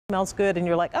smells good, and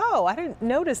you're like, oh, I didn't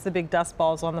notice the big dust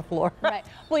balls on the floor. Right.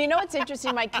 Well, you know what's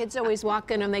interesting? My kids always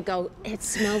walk in and they go, it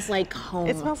smells like home.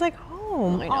 It smells like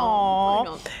home. I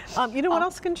know. You know what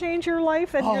else can change your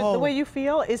life and the way you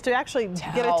feel is to actually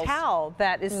get a towel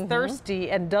that is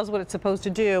thirsty and does what it's supposed to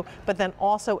do, but then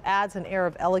also adds an air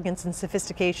of elegance and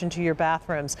sophistication to your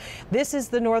bathrooms. This is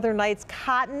the Northern Nights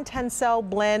Cotton Tencel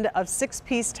blend of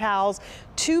 6-piece towels,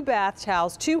 2 bath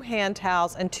towels, 2 hand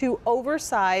towels, and 2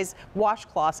 oversized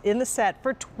washcloths in the set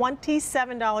for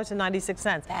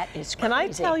 $27.96. That is crazy. Can I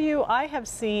tell you, I have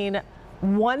seen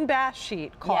one bath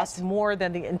sheet costs more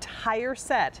than the entire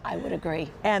set. I would agree.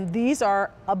 And these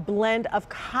are a blend of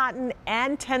cotton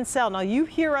and Tencel. Now you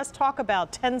hear us talk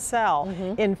about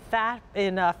Tencel in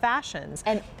fashions,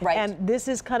 and this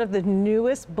is kind of the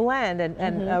newest blend,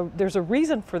 and there's a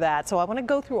reason for that. So I want to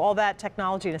go through all that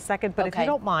technology in a second, but if you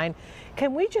don't mind,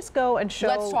 can we just go and show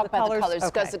Let's talk about colors? the colors,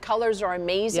 because the colors are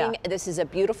amazing. Yeah. This is a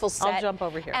beautiful set. I'll jump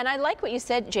over here. And I like what you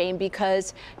said, Jane,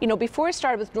 because, you know, before I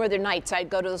started with Northern Nights, I'd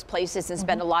go to those places and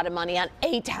spend a lot of money on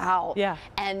a towel. Yeah.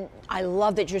 And I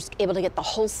love that you're able to get the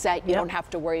whole set. You don't have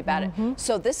to worry about it.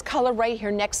 So this color right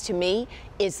here next to me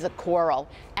is the coral.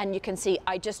 And you can see,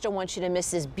 I just don't want you to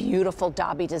miss this beautiful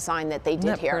Dobby design that they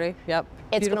did here. Pretty? Yep.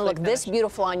 It's going to look this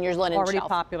beautiful on your linen Already shelf.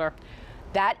 popular.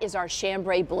 That is our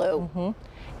chambray blue.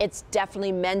 It's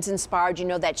definitely men's inspired. You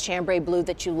know that chambray blue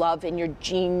that you love in your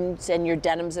jeans and your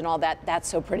denims and all that. That's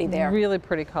so pretty there. Really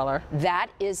pretty color. That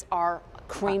is our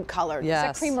cream color.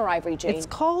 Yes. Is that cream or ivory, Jane? It's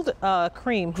called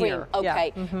cream here.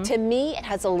 Okay. Yeah. To me, it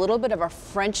has a little bit of a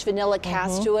French vanilla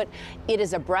cast to it. It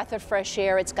is a breath of fresh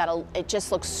air. It's got it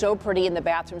just looks so pretty in the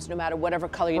bathrooms, no matter whatever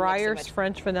color you mix it Breyer's with.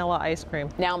 French vanilla ice cream.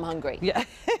 Now I'm hungry. Yeah.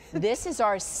 This is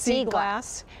our sea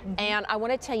glass. And I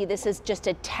want to tell you, this is just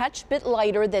a touch bit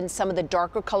lighter than some of the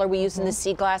darker color we use in the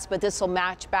sea glass, but this will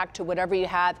match back to whatever you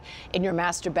have in your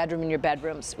master bedroom and your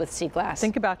bedrooms with sea glass.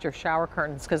 Think about your shower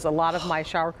curtains, because a lot of my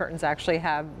shower curtains actually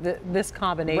have this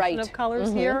combination of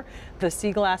colors here. The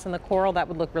sea glass and the coral, that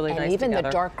would look really nice even together.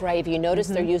 the dark gray. If you notice,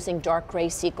 they're using dark gray,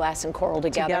 sea glass, and coral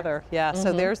together. Yeah.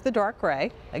 So there's the dark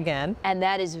gray again. And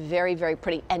that is very, very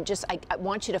pretty. And just, I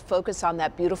want you to focus on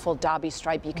that beautiful Dobby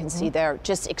stripe you can see there.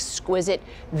 Just exquisite,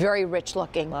 very rich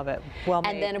looking. Love it. Well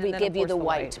made. And then we give you the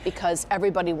white, because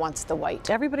everybody wants the white.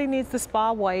 Everybody needs the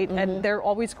spa white, and they're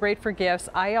always great for gifts.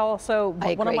 I also,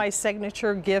 one of my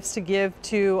signature gifts to give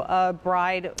to a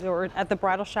bride or at the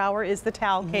bridal shower is the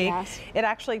towel cake. Yes. It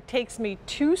actually takes me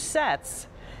 2 sets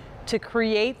to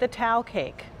create the towel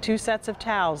cake. 2 sets of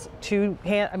towels,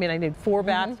 I need 4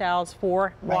 bath towels,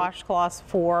 4 washcloths,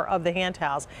 4 of the hand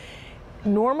towels.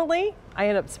 Normally, I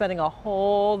end up spending a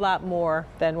whole lot more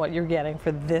than what you're getting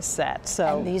for this set.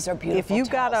 So and these are beautiful if you've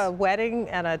towels. got a wedding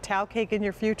and a towel cake in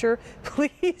your future,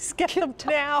 please get them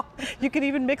now. You can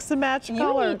even mix and match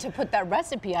color. You need to put that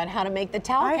recipe on how to make the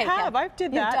towel cake. I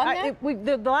did You've that. Done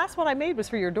that? The last one I made was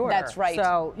for your daughter. That's right.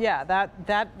 So yeah,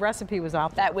 that recipe was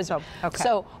out there. That was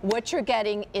So what you're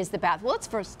getting is the bath. Well,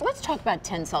 let's talk about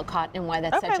Tencel cotton and why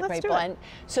that's such a great blend.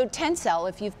 So Tencel,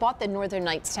 if you've bought the Northern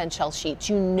Nights Tencel sheets,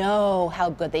 you know how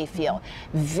good they feel.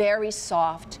 Very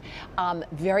soft,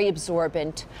 very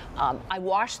absorbent. I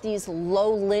wash these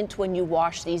low lint when you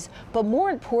wash these, but more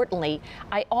importantly,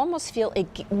 I almost feel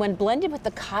when blended with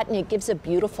the cotton, it gives a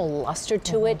beautiful luster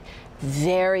to it.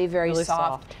 Very, very really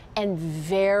soft and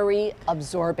very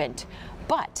absorbent.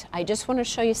 But I just want to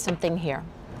show you something here.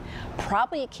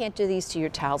 Probably you can't do these to your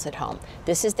towels at home.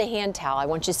 This is the hand towel. I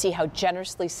want you to see how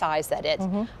generously sized that is.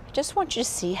 I just want you to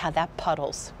see how that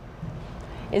puddles.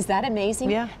 Is that amazing?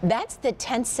 Yeah. That's the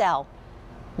Tencel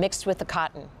mixed with the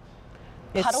cotton.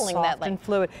 It's puddling soft that and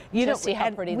fluid. You don't see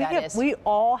how pretty that is. We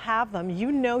all have them.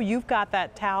 You know you've got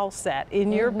that towel set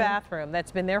in your bathroom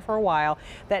that's been there for a while,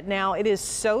 that now it is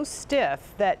so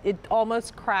stiff that it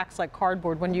almost cracks like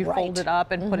cardboard when you fold it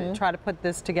up and try to put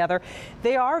this together.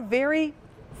 They are very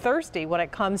thirsty when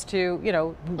it comes to,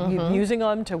 using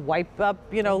them to wipe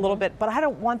up, a little bit, but I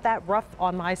don't want that rough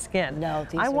on my skin. No,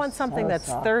 I want something that's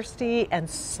thirsty and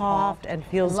soft and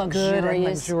feels good and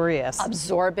luxurious.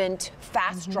 Absorbent,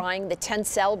 fast drying. The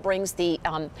Tencel brings the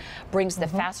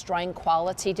fast drying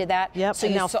quality to that. Yep. So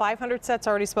now 500 sets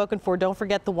already spoken for. Don't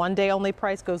forget the 1-day only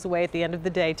price goes away at the end of the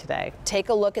day today. Take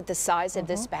a look at the size of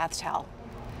this bath towel.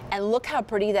 And look how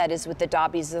pretty that is with the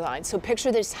Dobby design. So picture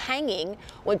this hanging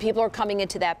when people are coming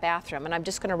into that bathroom. And I'm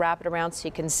just going to wrap it around so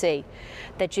you can see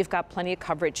that you've got plenty of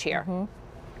coverage here. I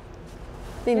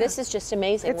mean, this is just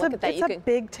amazing. Look at that. It's a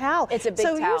big towel. It's a big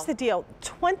towel. So here's the deal.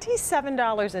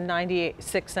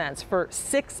 $27.96 for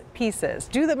 6 pieces.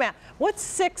 Do the math. What's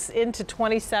 6 into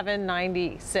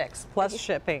 $27.96 plus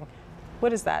shipping?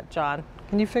 What is that, John?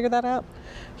 Can you figure that out?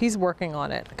 He's working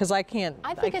on it because I can't.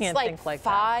 I think it's like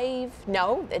 $5.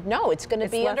 No, it's going to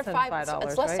be under $5.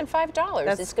 It's less than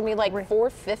 $5. It's going to be like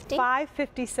 $4.50.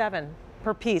 $5.57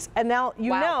 per piece. And now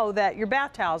you know that your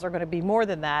bath towels are going to be more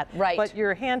than that. Right. But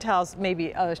your hand towels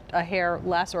maybe a hair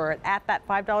less or at that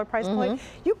 $5 price point.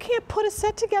 You can't put a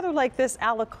set together like this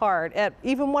a la carte at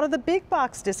even one of the big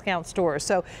box discount stores.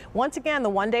 So once again, the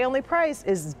one-day only price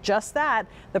is just that.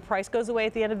 The price goes away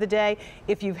at the end of the day.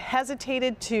 If you've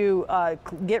hesitated to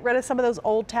get rid of some of those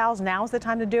old towels, now's the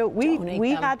time to do it.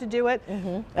 We had to do it.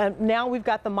 Now we've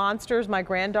got the monsters, my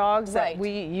grand dogs, that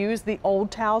we use the old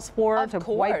towels for to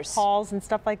wipe paws and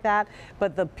stuff like that.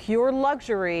 But the pure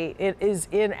luxury, it is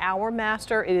in our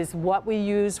master. It is what we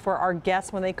use for our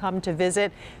guests when they come to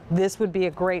visit. This would be a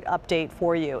great update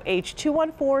for you.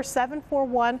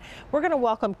 H214-741. We're going to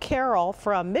welcome Carol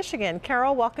from Michigan.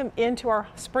 Carol, welcome into our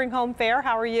Spring Home Fair.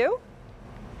 How are you?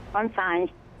 I'm fine.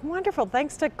 Wonderful.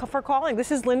 Thanks for calling. This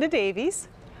is Linda Davies.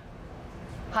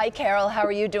 Hi, Carol. How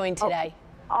are you doing today?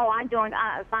 Oh, I'm doing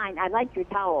fine. I like your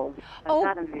towels. I've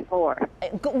got them before.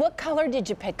 What color did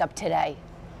you pick up today?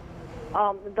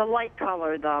 The light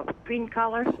color, the cream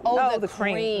color. Oh, the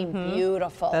cream.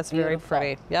 Beautiful. That's very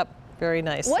pretty. Yep, very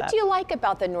nice. What do you like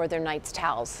about the Northern Nights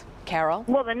towels, Carol?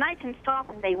 Well, they're nice and soft,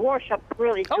 and they wash up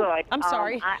really good. I'm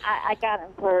sorry. I got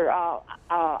them for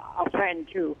a friend,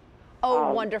 too.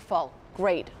 Oh, wonderful.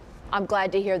 Great. I'm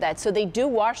glad to hear that. So they do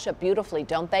wash up beautifully,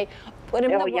 don't they? Put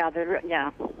them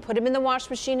Put them in the wash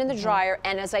machine in the dryer,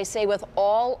 and as I say, with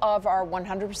all of our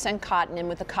 100% cotton and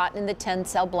with the cotton in the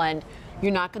Tencel blend,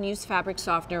 you're not going to use fabric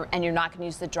softener, and you're not going to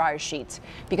use the dryer sheets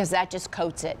because that just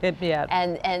coats it.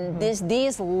 And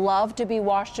these love to be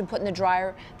washed and put in the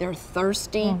dryer. They're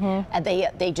thirsty, and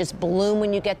they just bloom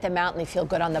when you get them out, and they feel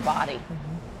good on the body.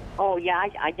 Oh yeah,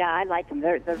 I like them.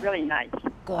 They're really nice.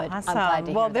 Good. Awesome. I'm glad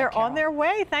to hear that, they're Carol. on their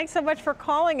way. Thanks so much for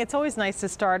calling. It's always nice to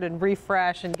start and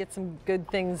refresh and get some good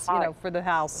things, you know, for the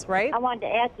house, right? I wanted to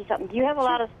ask you something. Do you have a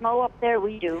lot of snow up there?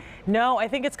 We do. No, I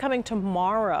think it's coming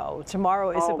tomorrow.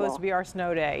 Tomorrow is supposed to be our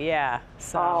snow day. Yeah.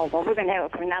 So. Oh, well, we're going to have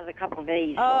it for another couple of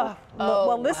days.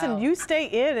 Well, listen, you stay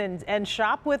in and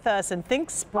shop with us and think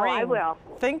spring. Oh, I will.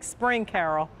 Think spring,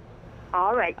 Carol.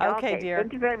 All right. Okay, dear.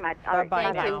 Thank you very much.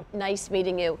 Bye-bye Thank you. Nice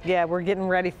meeting you. Yeah, we're getting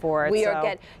ready for it. We are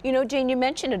good. You know, Jane, you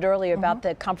mentioned it earlier about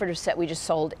the comforter set we just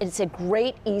sold. It's a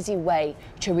great, easy way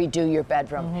to redo your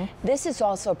bedroom. This is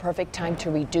also a perfect time to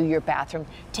redo your bathroom.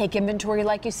 Take inventory,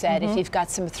 like you said. If you've got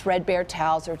some threadbare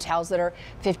towels or towels that are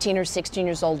 15 or 16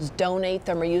 years old, donate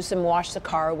them or use them, wash the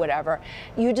car or whatever.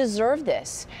 You deserve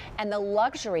this. And the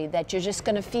luxury that you're just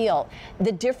going to feel.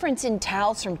 The difference in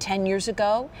towels from 10 years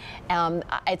ago,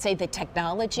 I'd say the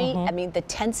technology. I mean, the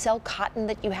Tencel cotton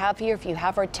that you have here, if you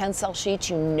have our Tencel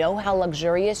sheets, you know how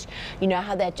luxurious, you know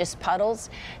how that just puddles.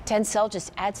 Tencel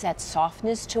just adds that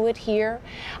softness to it here.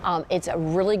 It's a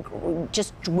really,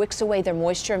 just wicks away their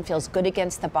moisture and feels good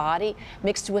against the body.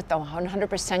 Mixed with the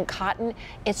 100% cotton,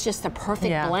 it's just the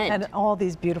perfect blend. And all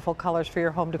these beautiful colors for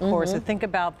your home decor. So think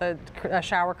about the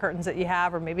shower curtains that you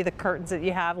have, or maybe the curtains that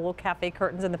you have, little cafe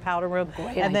curtains in the powder room.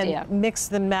 Great and idea. Then mix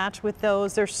and match with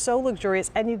those. They're so luxurious,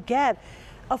 and you get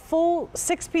a full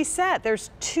 6-piece set. There's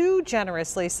 2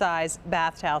 generously sized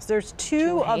bath towels. There's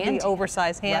 2 of the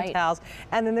oversized hand towels,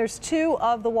 and then there's 2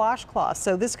 of the washcloths.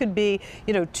 So this could be,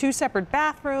 you know, 2 separate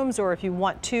bathrooms, or if you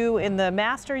want 2 in the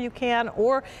master, you can.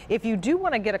 Or if you do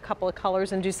want to get a couple of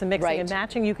colors and do some mixing and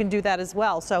matching, you can do that as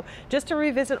well. So just to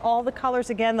revisit all the colors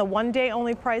again, the one-day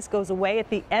only price goes away at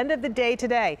the end of the day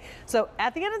today. So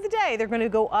at the end of the day, they're going to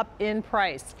go up in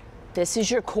price. This is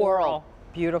your coral.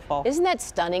 Beautiful. Isn't that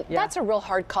stunning? Yeah. That's a real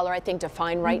hard color, I think, to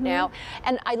find right now.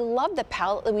 And I love the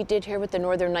palette that we did here with the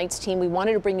Northern Nights team. We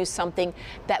wanted to bring you something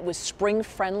that was spring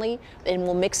friendly and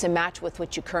will mix and match with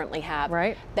what you currently have.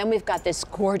 Right. Then we've got this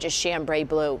gorgeous chambray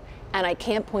blue. And I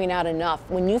can't point out enough,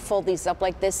 when you fold these up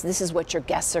like this is what your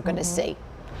guests are going to see.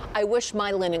 I wish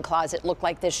my linen closet looked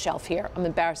like this shelf here. I'm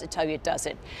embarrassed to tell you it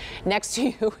doesn't. Next to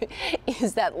you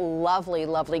is that lovely,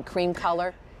 lovely cream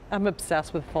color. I'm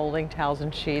obsessed with folding towels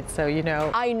and sheets, so you know.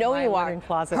 I know you are.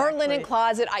 Her linen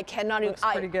closet, I cannot even.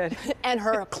 Pretty good. And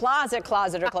her closet,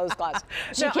 or clothes closet.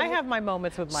 I have my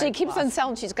moments with my. She keeps on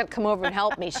selling. She's got to come over and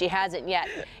help me. She hasn't yet.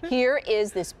 Here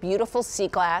is this beautiful sea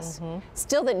glass,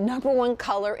 still the #1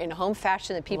 color in home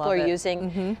fashion that people are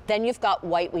using. Then you've got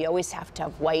white. We always have to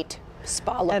have white.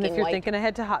 Spa looking And if you're like. thinking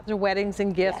ahead to weddings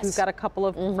and gifts, Yes. we've got a couple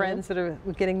of friends that are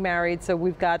getting married, so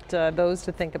we've got those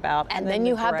to think about. And then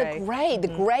you have the gray. The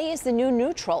gray is the new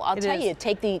neutral. I'll tell you,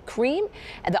 take the cream,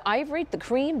 the ivory, the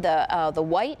cream, the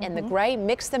white, and the gray,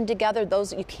 mix them together.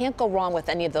 Those, you can't go wrong with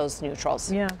any of those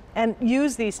neutrals. Yeah, and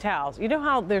use these towels. You know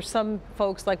how there's some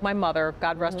folks like my mother,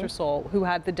 God rest her soul, who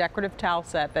had the decorative towel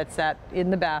set that sat in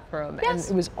the bathroom, and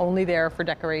it was only there for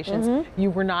decorations. You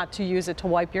were not to use it to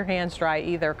wipe your hands dry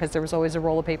either, because there was always a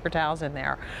roll of paper towels in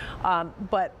there.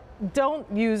 But don't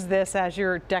use this as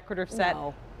your decorative set.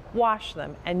 No. Wash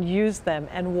them and use them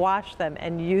and wash them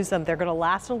and use them. They're going to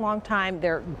last a long time.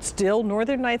 They're still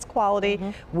Northern Nights quality.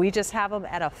 We just have them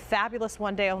at a fabulous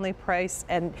one-day-only price.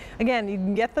 And again, you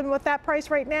can get them with that price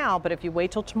right now, but if you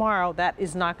wait till tomorrow, that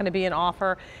is not going to be an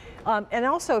offer. And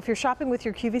also, if you're shopping with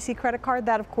your QVC credit card,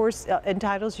 that of course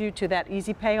entitles you to that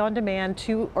easy pay on demand,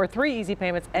 2 or 3 easy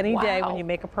payments any day when you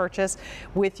make a purchase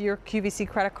with your QVC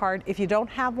credit card. If you don't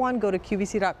have one, go to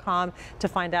QVC.com to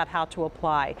find out how to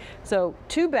apply. So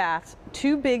 2 baths,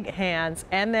 2 big hands,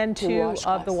 and then 2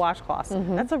 of the washcloths.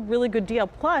 That's a really good deal.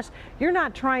 Plus, you're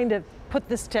not trying to put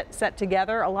this set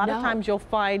together. A lot of times you'll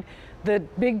find the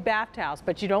big bath towels,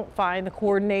 but you don't find the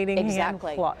coordinating hand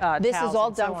This towels is all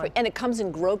and so done for, on. and it comes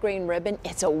in grosgrain ribbon.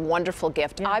 It's a wonderful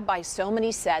gift. I buy so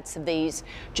many sets of these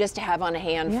just to have on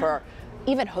hand for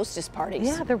even hostess parties.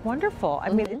 Yeah, they're wonderful. I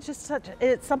mean, it's just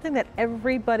it's something that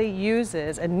everybody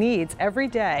uses and needs every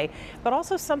day, but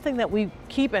also something that we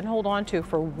keep and hold on to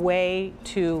for way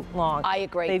too long. I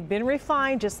agree. They've been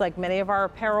refined, just like many of our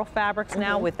apparel fabrics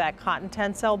now, with that cotton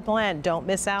Tencel blend. Don't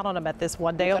miss out on them at this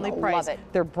one-day-only price. Love it.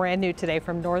 They're brand new today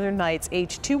from Northern Nights,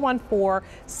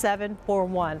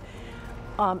 H214741.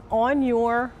 On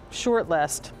your short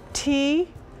list, tea,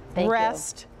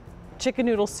 rest, chicken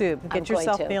noodle soup. Get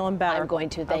yourself feeling better. I'm going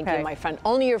to. Thank you, my friend.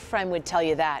 Only your friend would tell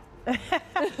you that.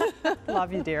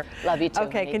 Love you, dear. Love you too.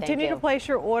 Okay, honey. continue to place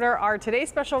your order. Our today's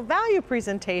special value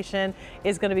presentation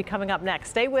is going to be coming up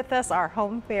next. Stay with us. Our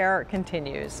home fair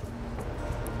continues.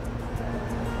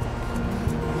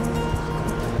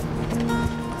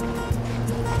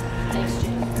 Thanks,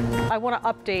 Jane. I want to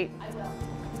update. I will.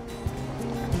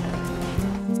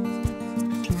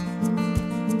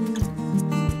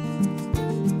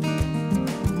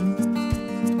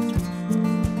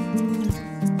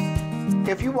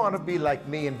 If you want to be like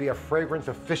me and be a fragrance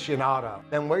aficionado,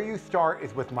 then where you start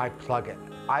is with my plug-in.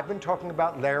 I've been talking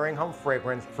about layering home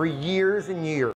fragrance for years and years.